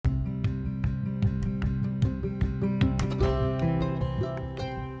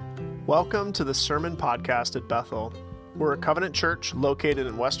Welcome to the Sermon Podcast at Bethel. We're a covenant church located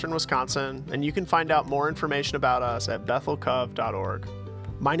in western Wisconsin, and you can find out more information about us at bethelcov.org.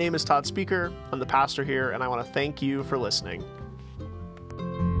 My name is Todd Speaker. I'm the pastor here, and I want to thank you for listening.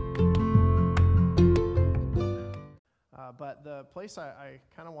 But the place I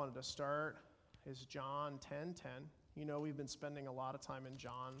kind of wanted to start is John 10:10. You know, we've been spending a lot of time in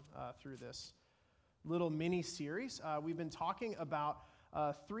John through this little mini-series. We've been talking about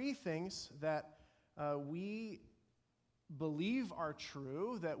three things that we believe are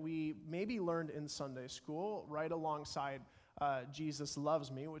true, that we maybe learned in Sunday school, right alongside Jesus Loves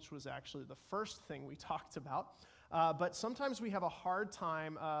Me, which was actually the first thing we talked about. But sometimes we have a hard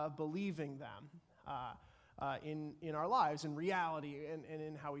time believing them in our lives, in reality, and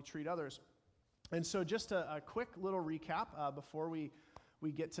in how we treat others. And so just a quick little recap before we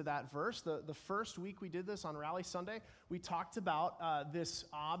get to that verse. The first week we did this on Rally Sunday, we talked about this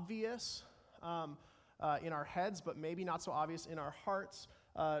obvious in our heads, but maybe not so obvious in our hearts,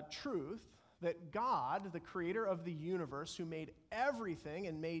 truth that God, the creator of the universe, who made everything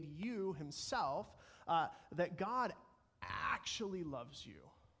and made you himself, that God actually loves you,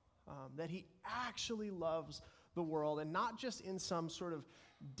 that he actually loves the world, and not just in some sort of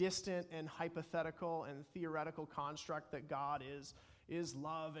distant and hypothetical and theoretical construct that God is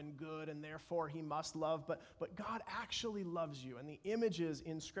love and good, and therefore he must love, but God actually loves you. And the images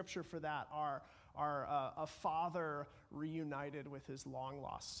in Scripture for that are a father reunited with his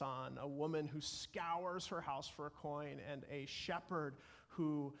long-lost son, a woman who scours her house for a coin, and a shepherd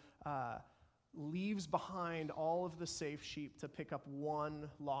who leaves behind all of the safe sheep to pick up one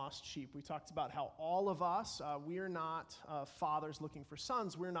lost sheep. We talked about how all of us, we're not fathers looking for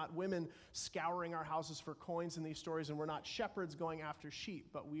sons. We're not women scouring our houses for coins in these stories, and we're not shepherds going after sheep,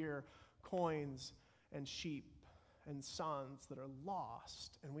 but we're coins and sheep and sons that are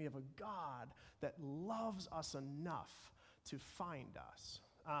lost. And we have a God that loves us enough to find us.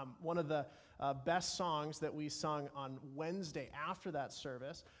 One of the best songs that we sung on Wednesday after that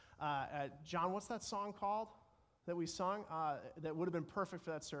service, John, what's that song called that we sung that would have been perfect for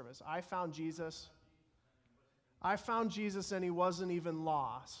that service? I found Jesus and he wasn't even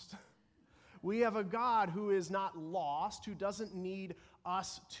lost. We have a God who is not lost, who doesn't need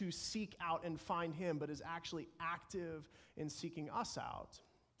us to seek out and find him, but is actually active in seeking us out.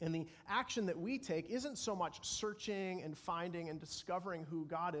 And the action that we take isn't so much searching and finding and discovering who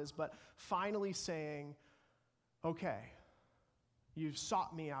God is, but finally saying, okay, you've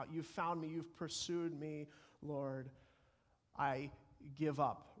sought me out, you've found me, you've pursued me, Lord, I give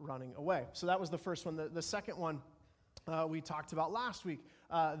up running away. So that was the first one. The second one we talked about last week,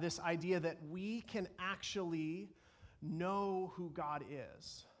 this idea that we can actually know who God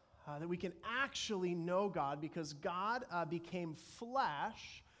is, that we can actually know God because God became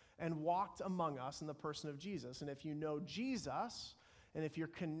flesh and walked among us in the person of Jesus. And if you know Jesus, and if you're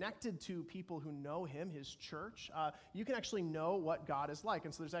connected to people who know him, his church, you can actually know what God is like.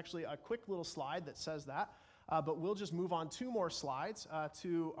 And so there's actually a quick little slide that says that, but we'll just move on two more slides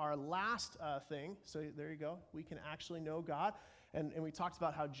to our last thing. So there you go. We can actually know God. And we talked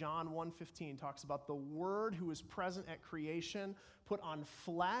about how John 1:15 talks about the Word who was present at creation, put on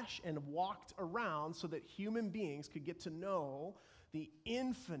flesh and walked around so that human beings could get to know the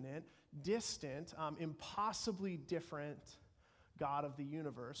infinite, distant, impossibly different God of the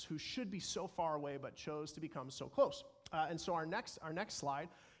universe, who should be so far away but chose to become so close. And so our next slide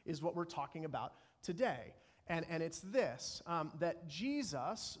is what we're talking about today. And it's this, that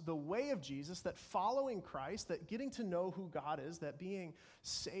Jesus, the way of Jesus, that following Christ, that getting to know who God is, that being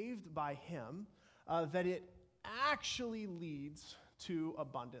saved by him, that it actually leads to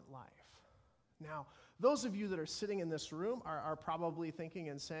abundant life. Now, those of you that are sitting in this room are probably thinking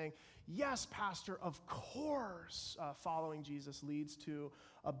and saying, yes, Pastor, of course, following Jesus leads to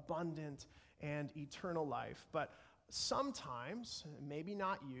abundant and eternal life. But sometimes, maybe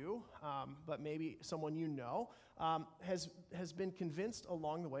not you, but maybe someone you know, has been convinced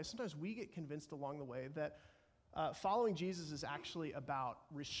along the way, sometimes we get convinced along the way that following Jesus is actually about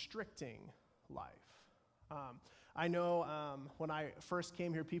restricting life. I know when I first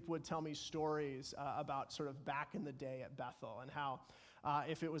came here, people would tell me stories about sort of back in the day at Bethel, and how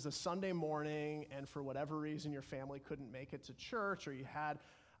if it was a Sunday morning and for whatever reason your family couldn't make it to church, or you had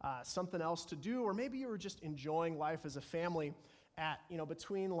something else to do, or maybe you were just enjoying life as a family at,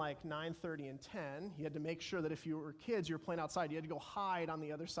 between like 9:30 and 10, you had to make sure that if you were kids, you were playing outside, you had to go hide on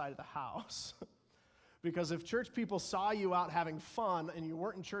the other side of the house. Because if church people saw you out having fun and you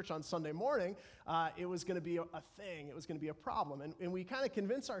weren't in church on Sunday morning, it was going to be a thing. It was going to be a problem. And we kind of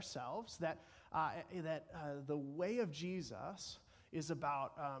convince ourselves that the way of Jesus is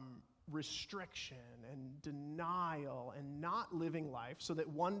about restriction and denial and not living life so that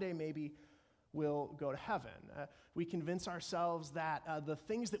one day maybe we'll go to heaven. We convince ourselves that the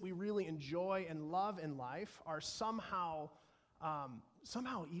things that we really enjoy and love in life are somehow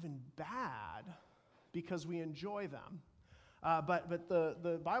even bad because we enjoy them. But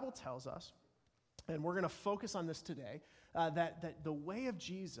the Bible tells us, and we're going to focus on this today, that the way of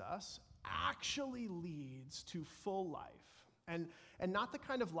Jesus actually leads to full life. And not the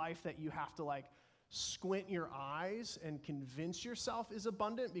kind of life that you have to like squint your eyes and convince yourself is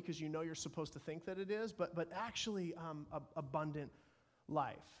abundant because you know you're supposed to think that it is, but actually abundant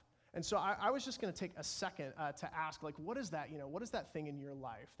life. And so I was just going to take a second to ask, like, what is that? What is that thing in your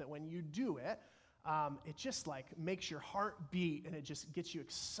life that when you do it, it just like makes your heart beat and it just gets you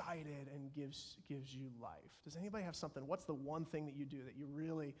excited and gives you life? Does anybody have something? What's the one thing that you do that you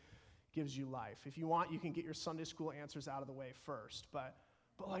really gives you life? If you want, you can get your Sunday school answers out of the way first. But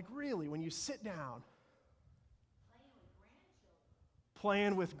like really, when you sit down,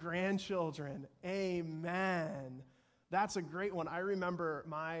 playing with grandchildren, amen. That's a great one. I remember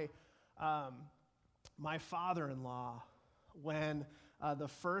my father-in-law when the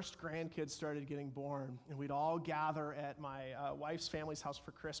first grandkids started getting born, and we'd all gather at my wife's family's house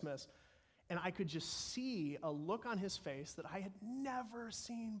for Christmas, and I could just see a look on his face that I had never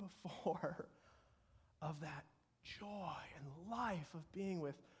seen before of that joy and life of being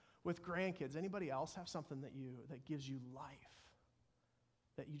with grandkids. Anybody else have something that gives you life?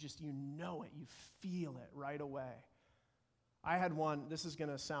 That you know it, you feel it right away. I had one, this is going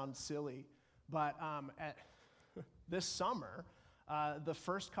to sound silly, but at this summer, the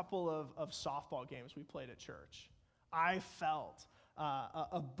first couple of softball games we played at church, I felt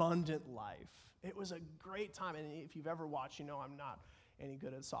abundant life. It was a great time, and if you've ever watched, you know I'm not any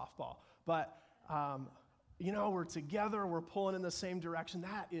good at softball. But, we're together, we're pulling in the same direction.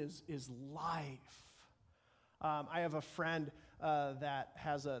 That is life. I have a friend that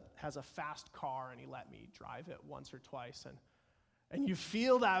has a fast car, and he let me drive it once or twice, and you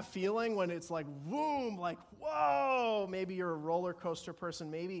feel that feeling when it's like, boom, like, whoa. Maybe you're a roller coaster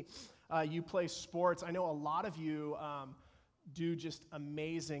person. Maybe you play sports. I know a lot of you do just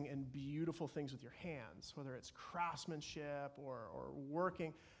amazing and beautiful things with your hands, whether it's craftsmanship or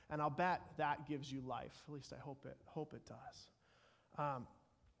working, and I'll bet that gives you life. At least I hope it does.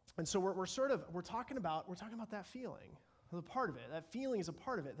 And so we're talking about that feeling. The part of it. That feeling is a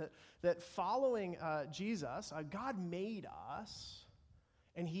part of it. That following Jesus, God made us,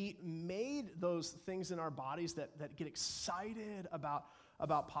 and he made those things in our bodies that get excited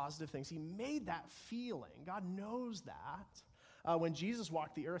about positive things. He made that feeling. God knows that. When Jesus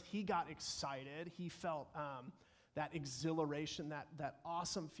walked the earth, he got excited. He felt that exhilaration, that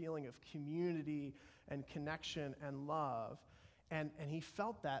awesome feeling of community and connection and love. And he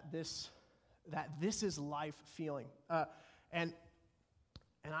felt that this is life feeling. And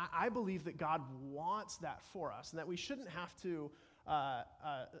I believe that God wants that for us, and that we shouldn't have to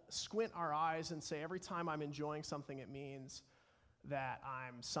squint our eyes and say every time I'm enjoying something it means that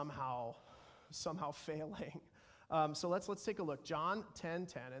I'm somehow failing. So let's take a look. John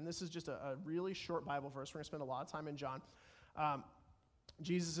 10:10, and this is just a really short Bible verse. We're going to spend a lot of time in John.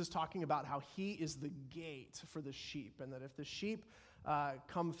 Jesus is talking about how he is the gate for the sheep, and that if the sheep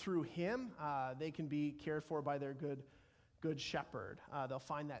come through him, they can be cared for by their good shepherd. They'll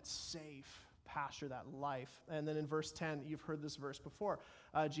find that safe pasture, that life. And then in verse 10, you've heard this verse before.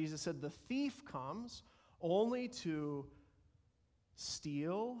 Jesus said, "The thief comes only to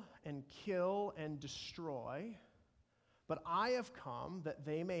steal and kill and destroy, but I have come that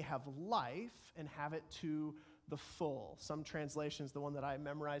they may have life and have it to the full." Some translations, the one that I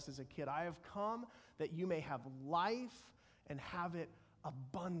memorized as a kid, "I have come that you may have life and have it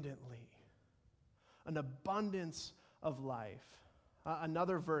abundantly." An abundance of life.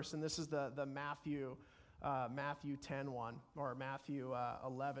 Another verse, and this is the Matthew 10:1, or Matthew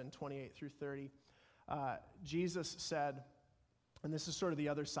 11:28 through 30. Jesus said, and this is sort of the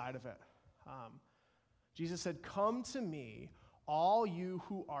other side of it. Jesus said, "Come to me, all you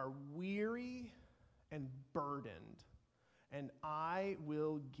who are weary and burdened, and I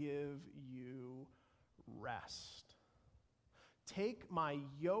will give you rest. Take my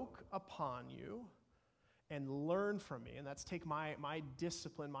yoke upon you and learn from me." And that's take my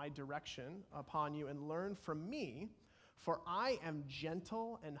discipline, my direction upon you, and learn from me, "for I am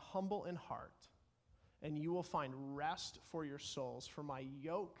gentle and humble in heart, and you will find rest for your souls. For my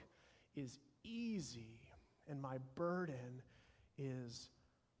yoke is easy and my burden is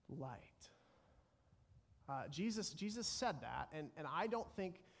light." Jesus said that, and I don't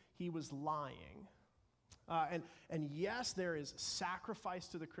think he was lying. And yes, there is sacrifice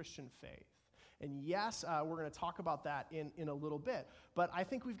to the Christian faith. And yes, we're going to talk about that in a little bit. But I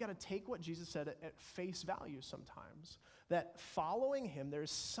think we've got to take what Jesus said at face value sometimes. That following him,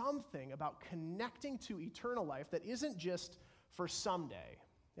 there's something about connecting to eternal life that isn't just for someday.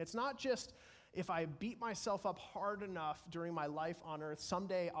 It's not just if I beat myself up hard enough during my life on earth,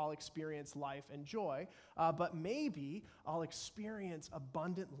 someday I'll experience life and joy. But maybe I'll experience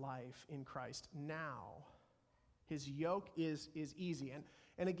abundant life in Christ now. His yoke is easy.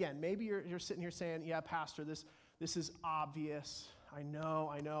 And again, maybe you're sitting here saying, yeah, Pastor, this is obvious. I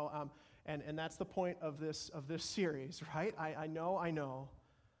know. And that's the point of this series, right? I know.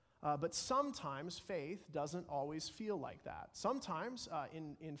 But sometimes faith doesn't always feel like that. Sometimes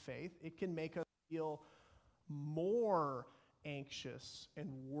in faith, it can make us feel more anxious and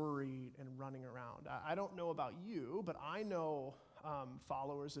worried and running around. I don't know about you, but I know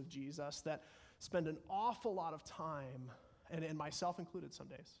followers of Jesus that spend an awful lot of time, and myself included some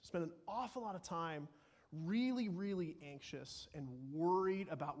days, spend an awful lot of time really, really anxious and worried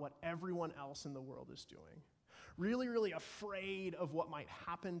about what everyone else in the world is doing. Really, really afraid of what might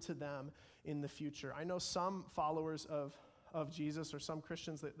happen to them in the future. I know some followers of Jesus or some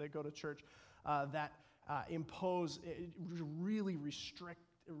Christians that go to church that impose really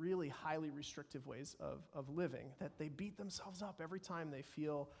highly restrictive ways of living, that they beat themselves up every time they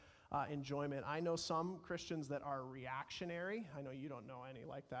feel enjoyment. I know some Christians that are reactionary. I know you don't know any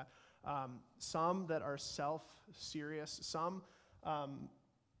like that. Some that are self-serious. Some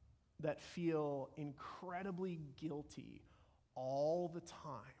that feel incredibly guilty all the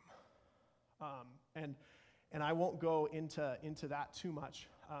time. And I won't go into that too much,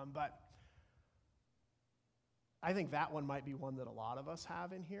 but I think that one might be one that a lot of us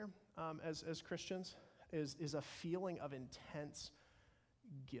have in here as Christians, is a feeling of intense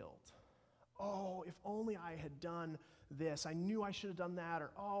guilt. Oh, if only I had done this. I knew I should have done that.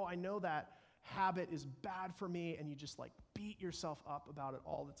 Or, oh, I know that habit is bad for me, and you just like beat yourself up about it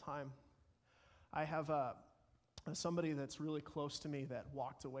all the time. I have somebody that's really close to me that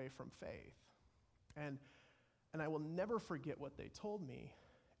walked away from faith. And I will never forget what they told me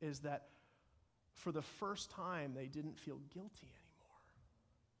is that for the first time, they didn't feel guilty anymore.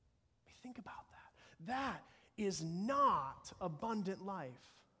 Think about that. That is not abundant life.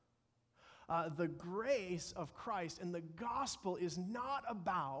 The grace of Christ and the gospel is not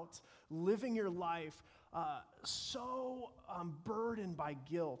about living your life so burdened by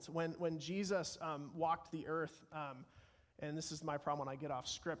guilt. When Jesus walked the earth, and this is my problem when I get off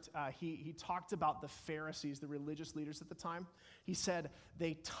script, he talked about the Pharisees, the religious leaders at the time. He said,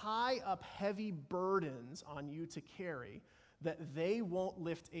 they tie up heavy burdens on you to carry that they won't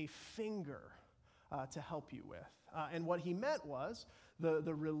lift a finger to help you with. And what he meant was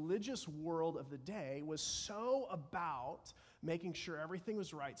the religious world of the day was so about making sure everything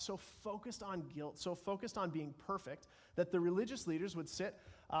was right, so focused on guilt, so focused on being perfect, that the religious leaders would sit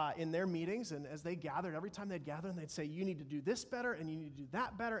in their meetings, and as they gathered, every time they'd gather, and they'd say, you need to do this better, and you need to do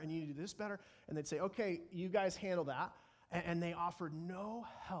that better, and you need to do this better, and they'd say, okay, you guys handle that. And they offered no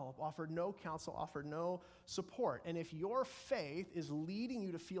help, offered no counsel, offered no support. And if your faith is leading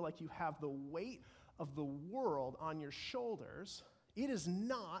you to feel like you have the weight of the world on your shoulders, it is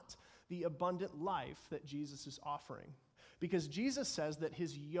not the abundant life that Jesus is offering. Because Jesus says that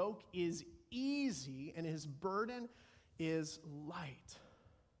his yoke is easy and his burden is light.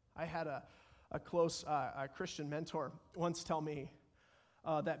 I had a close Christian mentor once tell me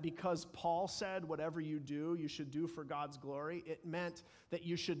that because Paul said whatever you do, you should do for God's glory, it meant that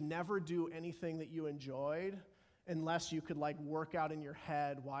you should never do anything that you enjoyed unless you could like work out in your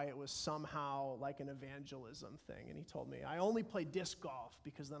head why it was somehow like an evangelism thing. And he told me, I only play disc golf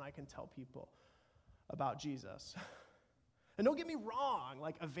because then I can tell people about Jesus. And don't get me wrong,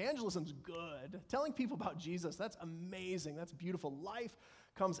 like evangelism's good. Telling people about Jesus, that's amazing. That's beautiful. Life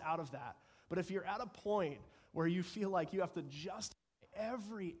comes out of that. But if you're at a point where you feel like you have to justify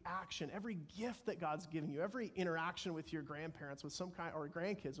every action, every gift that God's given you, every interaction with your grandparents with some kind, or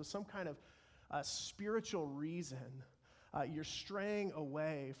grandkids with some kind of spiritual reason, you're straying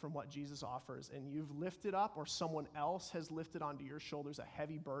away from what Jesus offers, and you've lifted up, or someone else has lifted onto your shoulders a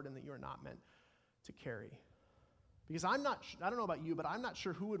heavy burden that you are not meant to carry. Because I don't know about you, but I'm not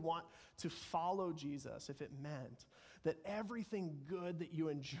sure who would want to follow Jesus if it meant that everything good that you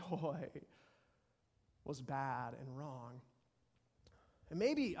enjoy was bad and wrong. And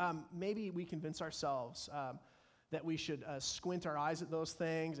maybe we convince ourselves that we should squint our eyes at those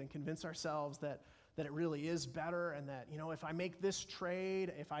things and convince ourselves that that it really is better, and that, if I make this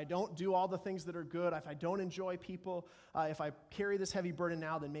trade, if I don't do all the things that are good, if I don't enjoy people, if I carry this heavy burden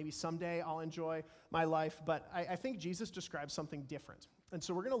now, then maybe someday I'll enjoy my life. But I think Jesus describes something different. And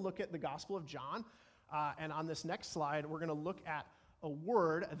so we're going to look at the Gospel of John, and on this next slide, we're going to look at a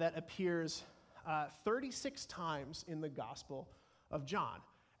word that appears 36 times in the Gospel of John.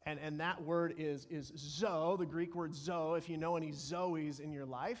 And that word is zo, the Greek word zo. If you know any Zoes in your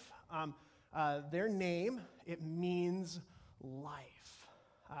life, their name, it means life.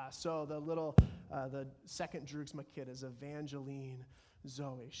 So the second Droogsma kid is Evangeline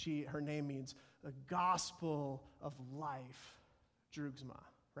Zoe. Her name means the gospel of life, Droogsma,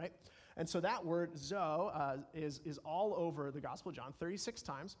 right? And so that word zo is all over the Gospel of John, 36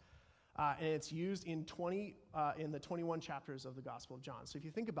 times. And it's used in the 21 chapters of the Gospel of John. So if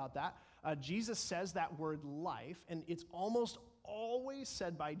you think about that, Jesus says that word life, and it's almost always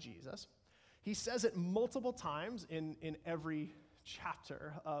said by Jesus. He says it multiple times in every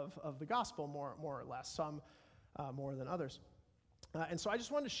chapter of the Gospel, more or less, some more than others. And so I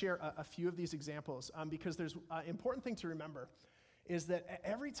just wanted to share a few of these examples because there's an important thing to remember is that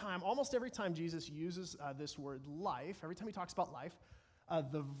almost every time Jesus uses this word life, every time he talks about life,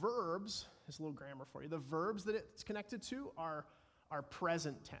 the verbs, here's a little grammar for you, the verbs that it's connected to are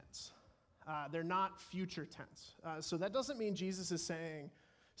present tense. They're not future tense. So that doesn't mean Jesus is saying,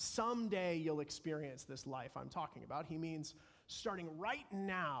 someday you'll experience this life I'm talking about. He means starting right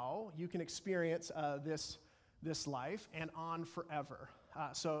now, you can experience this life and on forever.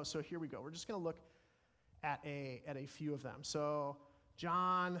 So here we go. We're just going to look at a few of them. So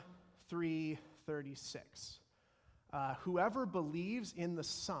John 3:36. Whoever believes in the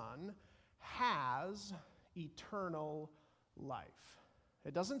Son has eternal life.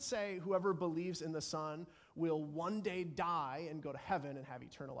 It doesn't say whoever believes in the Son will one day die and go to heaven and have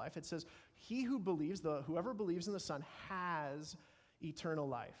eternal life. It says whoever believes in the Son has eternal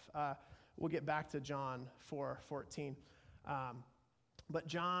life. We'll get back to John 4:14. But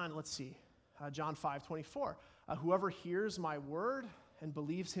John 5:24. Whoever hears my word and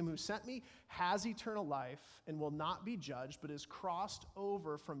believes him who sent me has eternal life and will not be judged, but is crossed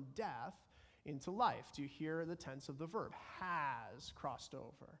over from death into life. Do you hear the tense of the verb? Has crossed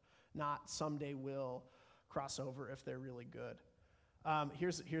over, not someday will cross over if they're really good.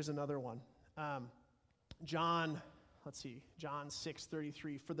 Here's another one. John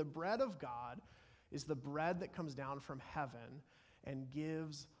 6:33. For the bread of God is the bread that comes down from heaven and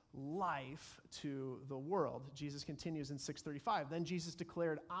gives life to the world. Jesus continues in 6:35. Then Jesus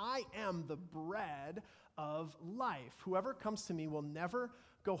declared, I am the bread of life. Whoever comes to me will never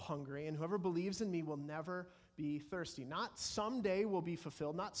go hungry, and whoever believes in me will never be thirsty. Not someday will be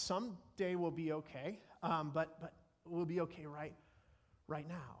fulfilled, not someday will be okay, but we'll be okay right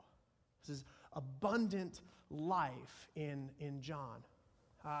now. This is abundant life in John.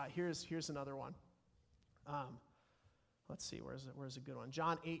 Here's another one. Let's see, where's a good one?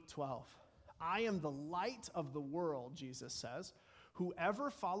 John 8:12. I am the light of the world, Jesus says. Whoever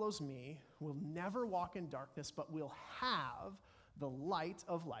follows me will never walk in darkness, but will have the light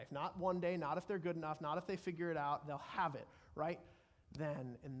of life. Not one day, not if they're good enough, not if they figure it out. They'll have it right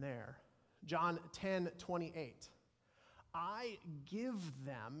then and there. John 10:28. I give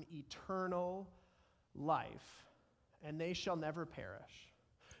them eternal life, and they shall never perish.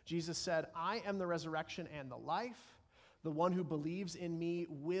 Jesus said, I am the resurrection and the life. The one who believes in me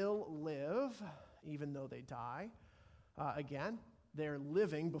will live, even though they die. Again, they're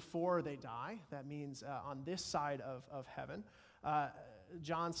living before they die. That means on this side of heaven.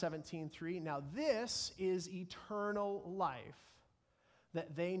 John 17:3. Now this is eternal life,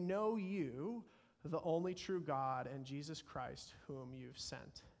 that they know you, the only true God, and Jesus Christ, whom you've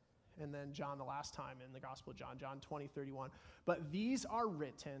sent. And then John, the last time in the Gospel of John 20:31. But these are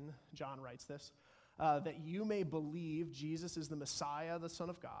written, John writes this, that you may believe Jesus is the Messiah, the Son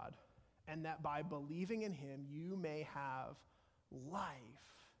of God, and that by believing in him you may have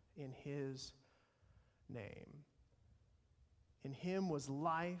life in his name. In him was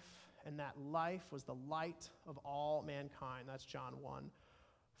life, and that life was the light of all mankind. That's John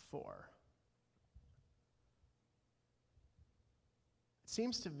 1:4. It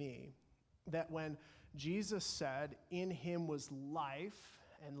seems to me that when Jesus said, in him was life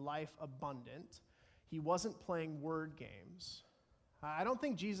and life abundant, he wasn't playing word games. I don't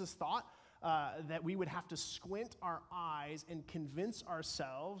think Jesus thought that we would have to squint our eyes and convince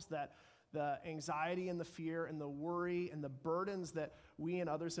ourselves that the anxiety and the fear and the worry and the burdens that we and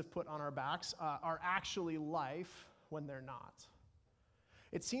others have put on our backs are actually life when they're not.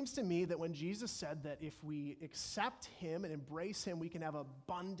 It seems to me that when Jesus said that if we accept him and embrace him, we can have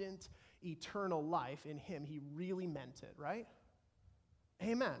abundant, eternal life in him, he really meant it, right?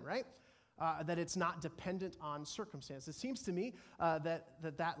 Amen, right? That it's not dependent on circumstance. It seems to me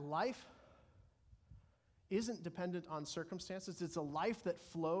that life isn't dependent on circumstances. It's a life that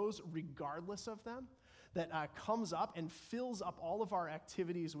flows regardless of them, that comes up and fills up all of our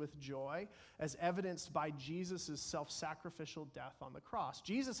activities with joy, as evidenced by Jesus' self-sacrificial death on the cross.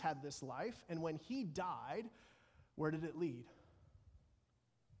 Jesus had this life, and when he died, where did it lead?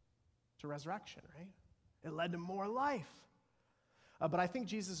 To resurrection, right? It led to more life. But I think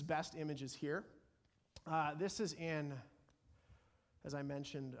Jesus' best image is here. This is in, as I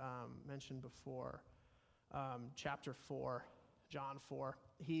mentioned before, chapter 4, John 4.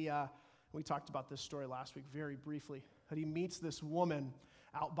 We talked about this story last week very briefly, that he meets this woman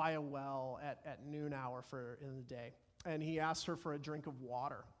out by a well at noon hour in the day, and he asks her for a drink of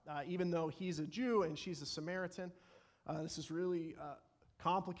water. Even though he's a Jew and she's a Samaritan, this is really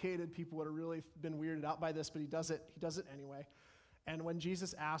complicated. People would have really been weirded out by this, but he does it anyway. And when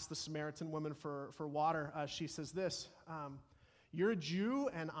Jesus asks the Samaritan woman for water, she says this, "You're a Jew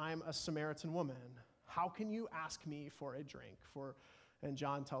and I'm a Samaritan woman. How can you ask me for a drink?" And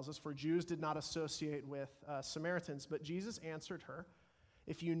John tells us, "For Jews did not associate with Samaritans." But Jesus answered her,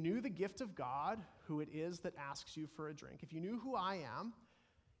 "If you knew the gift of God, who it is that asks you for a drink, if you knew who I am,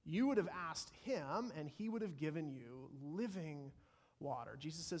 you would have asked him, and he would have given you living water."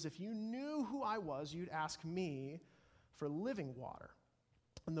 Jesus says, if you knew who I was, you'd ask me for living water.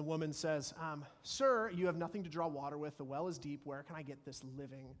 And the woman says, "Sir, you have nothing to draw water with. The well is deep. Where can I get this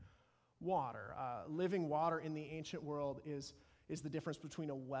living water?" Living water in the ancient world is the difference between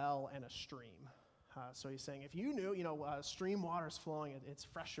a well and a stream. So he's saying, if you knew, stream water is flowing, it's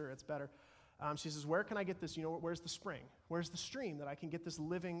fresher, it's better. She says, where can I get this? Where's the spring? Where's the stream that I can get this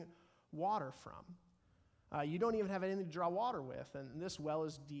living water from? You don't even have anything to draw water with, and this well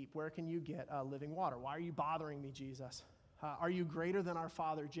is deep. Where can you get living water? Why are you bothering me, Jesus? Are you greater than our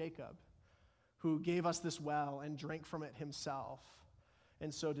father Jacob, who gave us this well and drank from it himself?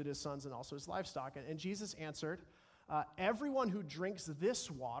 And so did his sons and also his livestock. And Jesus answered, everyone who drinks this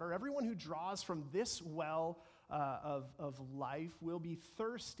water, everyone who draws from this well of life will be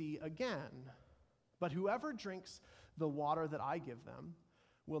thirsty again. But whoever drinks the water that I give them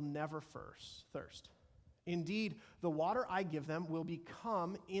will never thirst. Indeed, the water I give them will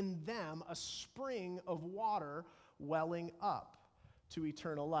become in them a spring of water welling up to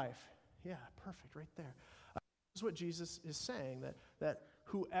eternal life. Yeah, perfect, right there. This is what Jesus is saying, that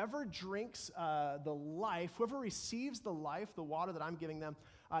whoever drinks the life, whoever receives the life, the water that I'm giving them,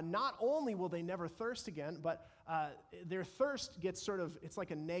 not only will they never thirst again, but their thirst gets it's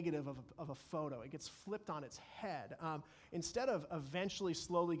like a negative of a photo. It gets flipped on its head. Instead of eventually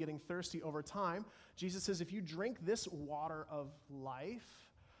slowly getting thirsty over time, Jesus says, if you drink this water of life,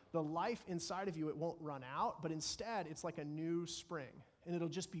 the life inside of you, it won't run out, but instead it's like a new spring, and it'll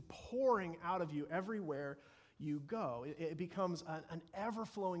just be pouring out of you everywhere you go. It becomes an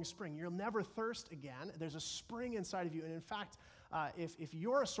ever-flowing spring. You'll never thirst again. There's a spring inside of you, and in fact, if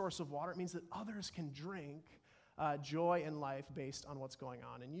you're a source of water, it means that others can drink joy and life based on what's going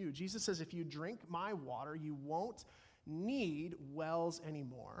on in you. Jesus says, if you drink my water, you won't need wells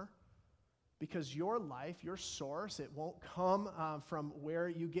anymore, because your life, your source, it won't come from where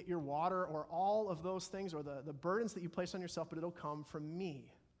you get your water or all of those things or the burdens that you place on yourself, but it'll come from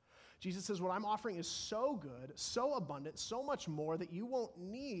me. Jesus says, what I'm offering is so good, so abundant, so much more that you won't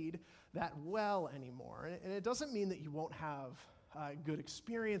need that well anymore. And it doesn't mean that you won't have good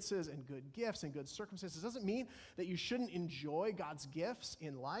experiences and good gifts and good circumstances. It doesn't mean that you shouldn't enjoy God's gifts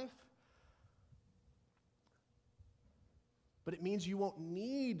in life. But it means you won't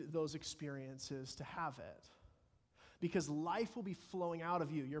need those experiences to have it, because life will be flowing out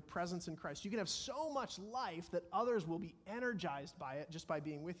of you, your presence in Christ. You can have so much life that others will be energized by it just by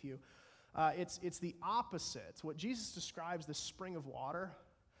being with you. It's the opposite. What Jesus describes, the spring of water,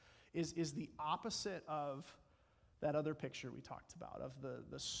 is the opposite of that other picture we talked about, of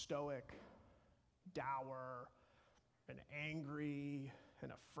the stoic, dour, and angry,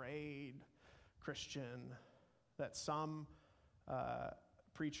 and afraid Christian that some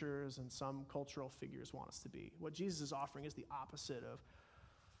preachers and some cultural figures want us to be. What Jesus is offering is the opposite of,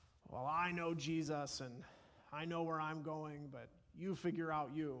 well, I know Jesus and I know where I'm going, but you figure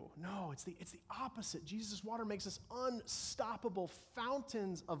out you. No, it's the opposite. Jesus' water makes us unstoppable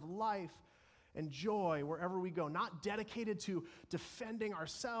fountains of life and joy wherever we go, not dedicated to defending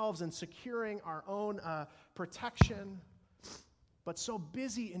ourselves and securing our own protection, but so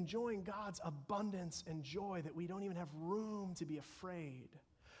busy enjoying God's abundance and joy that we don't even have room to be afraid.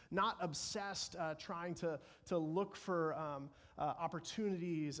 not obsessed trying to look for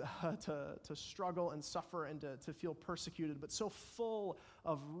opportunities to struggle and suffer and to feel persecuted, but so full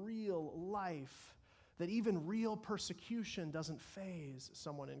of real life that even real persecution doesn't faze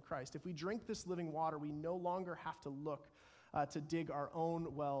someone in Christ. If we drink this living water, we no longer have to look to dig our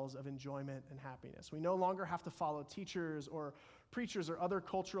own wells of enjoyment and happiness. We no longer have to follow teachers or preachers or other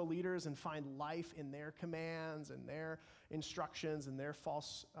cultural leaders and find life in their commands and their instructions and their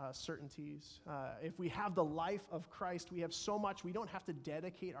false certainties. If we have the life of Christ, we have so much, we don't have to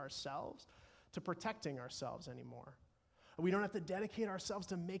dedicate ourselves to protecting ourselves anymore. We don't have to dedicate ourselves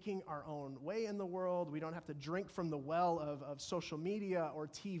to making our own way in the world. We don't have to drink from the well of social media or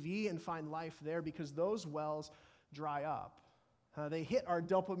TV and find life there, because those wells dry up. They hit our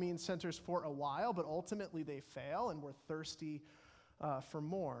dopamine centers for a while, but ultimately they fail, and we're thirsty for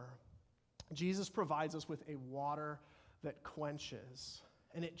more. Jesus provides us with a water that quenches,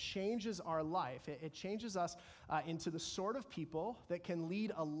 and it changes our life. It changes us into the sort of people that can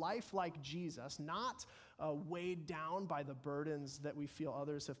lead a life like Jesus, not weighed down by the burdens that we feel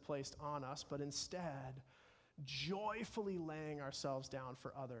others have placed on us, but instead joyfully laying ourselves down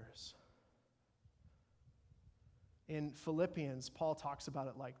for others. In Philippians, Paul talks about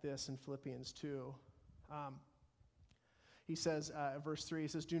it like this in Philippians 2. He says, verse 3, he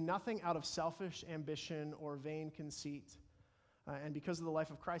says, "Do nothing out of selfish ambition or vain conceit." And because of the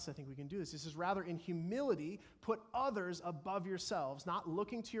life of Christ, I think we can do this. He says, "Rather, in humility, put others above yourselves, not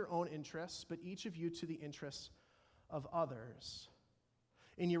looking to your own interests, but each of you to the interests of others.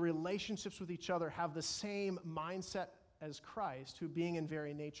 In your relationships with each other, have the same mindset as Christ, who being in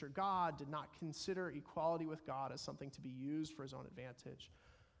very nature God, did not consider equality with God as something to be used for his own advantage.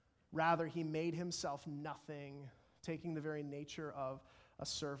 Rather, he made himself nothing, taking the very nature of a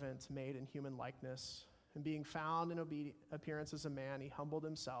servant made in human likeness. And being found in appearance as a man, he humbled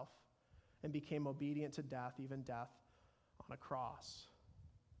himself and became obedient to death, even death on a cross.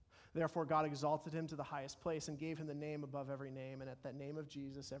 Therefore, God exalted him to the highest place and gave him the name above every name. And at that name of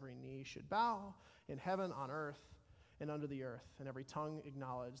Jesus, every knee should bow in heaven, on earth, and under the earth, and every tongue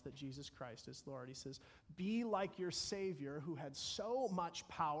acknowledge that Jesus Christ is Lord." He says, be like your Savior, who had so much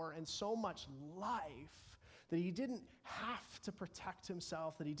power and so much life that he didn't have to protect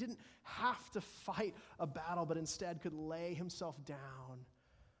himself, that he didn't have to fight a battle, but instead could lay himself down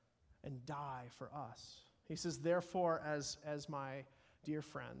and die for us. He says, "Therefore, as my dear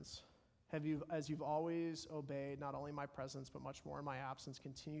friends, as you've always obeyed not only my presence, but much more in my absence,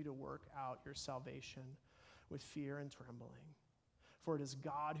 continue to work out your salvation with fear and trembling. For it is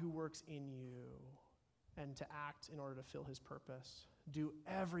God who works in you and to act in order to fill his purpose. Do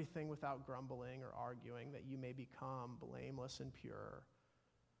everything without grumbling or arguing, that you may become blameless and pure,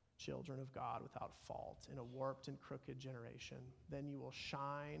 children of God without fault in a warped and crooked generation. Then you will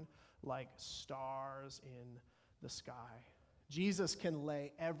shine like stars in the sky." Jesus can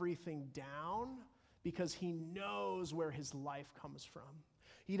lay everything down because he knows where his life comes from.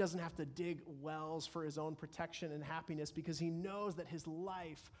 He doesn't have to dig wells for his own protection and happiness because he knows that his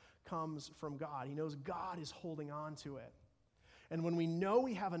life comes from God. He knows God is holding on to it. And when we know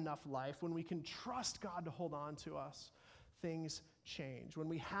we have enough life, when we can trust God to hold on to us, things change. When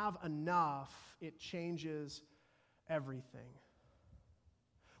we have enough, it changes everything.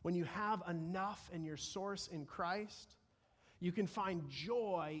 When you have enough and your source in Christ, you can find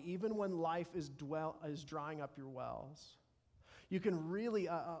joy even when life is drying up your wells. You can really,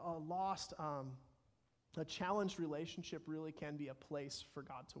 a challenged relationship really can be a place for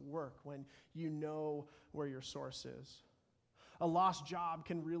God to work when you know where your source is. A lost job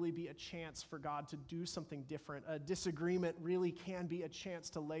can really be a chance for God to do something different. A disagreement really can be a chance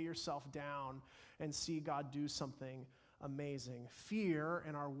to lay yourself down and see God do something amazing. Fear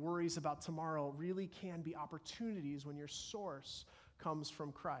and our worries about tomorrow really can be opportunities when your source comes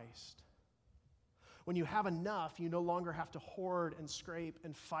from Christ. When you have enough, you no longer have to hoard and scrape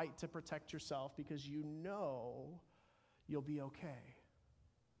and fight to protect yourself because you know you'll be okay.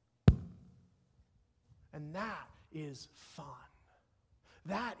 And that is fun.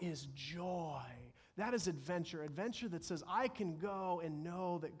 That is joy. That is adventure. Adventure that says, I can go and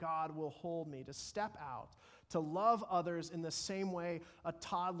know that God will hold me, to step out, to love others in the same way a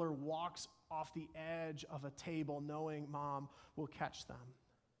toddler walks off the edge of a table knowing mom will catch them.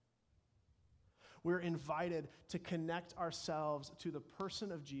 We're invited to connect ourselves to the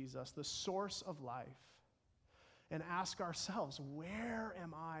person of Jesus, the source of life, and ask ourselves, where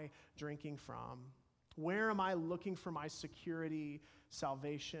am I drinking from? Where am I looking for my security,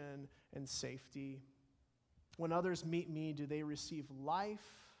 salvation, and safety? When others meet me, do they receive life,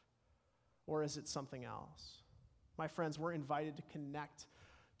 or is it something else? My friends, we're invited to connect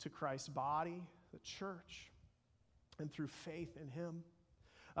to Christ's body, the church, and through faith in him.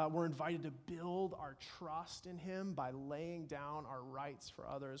 We're invited to build our trust in him by laying down our rights for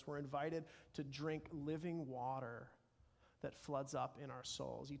others. We're invited to drink living water that floods up in our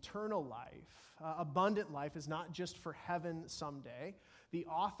souls. Eternal life, abundant life is not just for heaven someday. The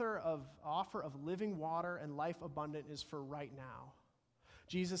offer of living water and life abundant is for right now.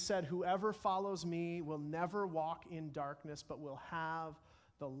 Jesus said, "Whoever follows me will never walk in darkness, but will have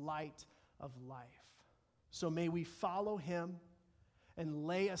the light of life." So may we follow him and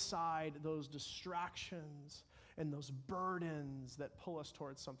lay aside those distractions and those burdens that pull us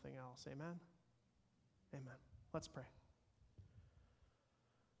towards something else. Amen? Amen. Let's pray.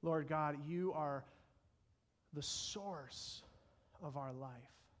 Lord God, you are the source of our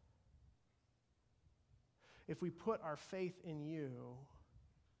life. If we put our faith in you,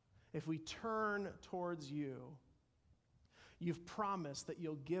 if we turn towards you, you've promised that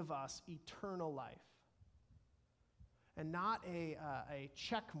you'll give us eternal life. And not a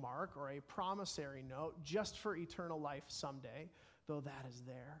check mark or a promissory note just for eternal life someday, though that is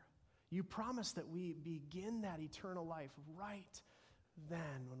there. You promise that we begin that eternal life right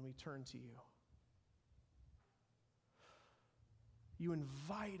then when we turn to you. You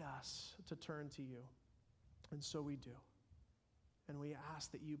invite us to turn to you, and so we do. And we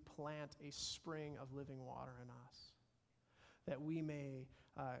ask that you plant a spring of living water in us, that we may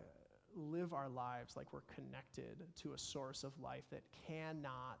live our lives like we're connected to a source of life that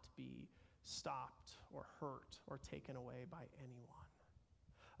cannot be stopped or hurt or taken away by anyone.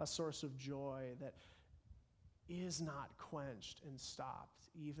 A source of joy that is not quenched and stopped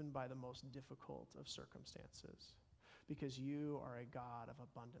even by the most difficult of circumstances, because you are a God of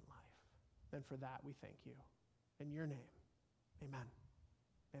abundant life. And for that we thank you. In your name, amen.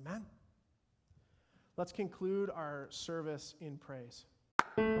 Amen. Let's conclude our service in praise.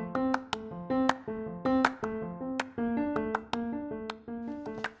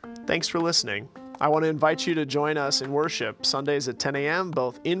 Thanks for listening. I want to invite you to join us in worship Sundays at 10 a.m.,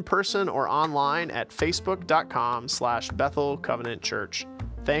 both in person or online at facebook.com/Bethel Covenant Church.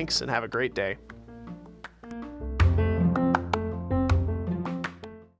 Thanks and have a great day.